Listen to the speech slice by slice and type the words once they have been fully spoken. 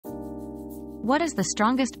What is the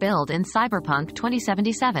strongest build in Cyberpunk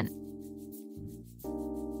 2077?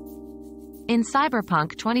 In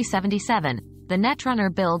Cyberpunk 2077, the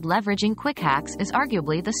Netrunner build leveraging quickhacks is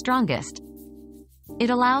arguably the strongest.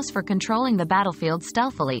 It allows for controlling the battlefield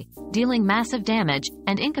stealthily, dealing massive damage,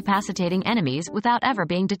 and incapacitating enemies without ever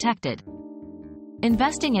being detected.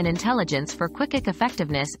 Investing in intelligence for quickhack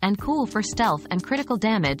effectiveness and cool for stealth and critical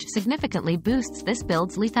damage significantly boosts this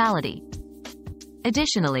build's lethality.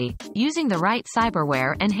 Additionally, using the right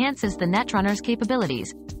cyberware enhances the Netrunner's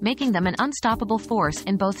capabilities, making them an unstoppable force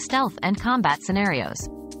in both stealth and combat scenarios.